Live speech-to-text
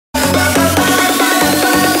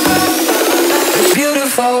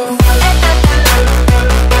fall.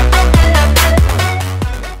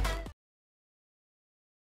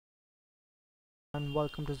 And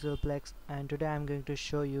welcome to ZealPlex, and today I'm going to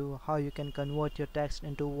show you how you can convert your text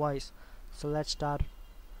into voice. So let's start.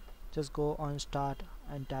 Just go on start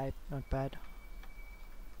and type notepad.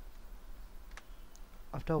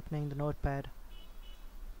 After opening the notepad,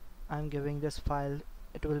 I'm giving this file,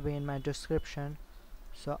 it will be in my description.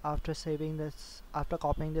 So after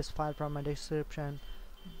copying this file from my description,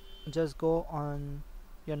 just go on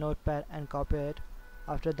your notepad and copy it.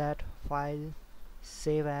 After that, file,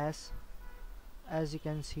 save as you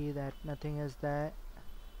can see that nothing is there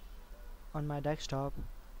on my desktop.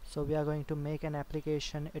 So we are going to make an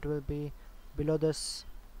application. It will be below this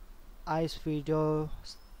ice video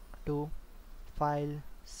to file,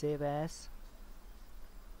 save as,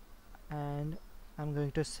 and I'm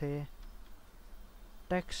going to say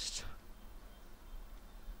text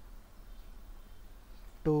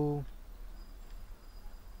to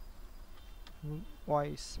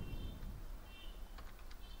voice,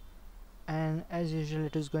 and as usual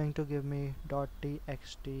it is going to give me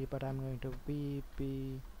 .txt, but I'm going to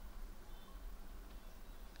bps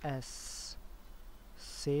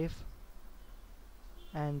save,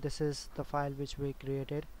 and this is the file which we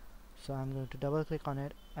created. So I'm going to double click on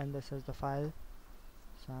it, and this is the file.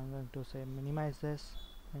 So I'm going to say minimize this.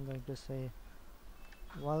 I'm going to say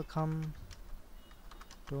welcome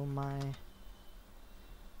to my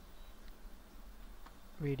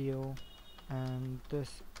video, and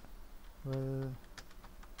this will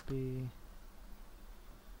be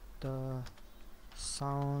the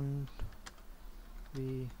sound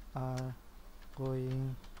we are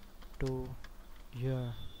going to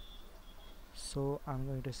hear. So I'm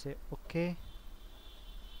going to say okay.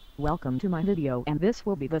 Welcome to my video, and this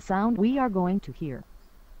will be the sound we are going to hear.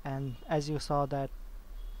 And as you saw that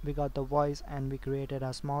we got the voice, and we created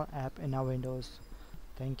a small app in our Windows.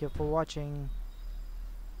 Thank you for watching.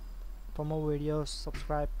 For more videos,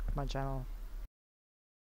 subscribe to my channel.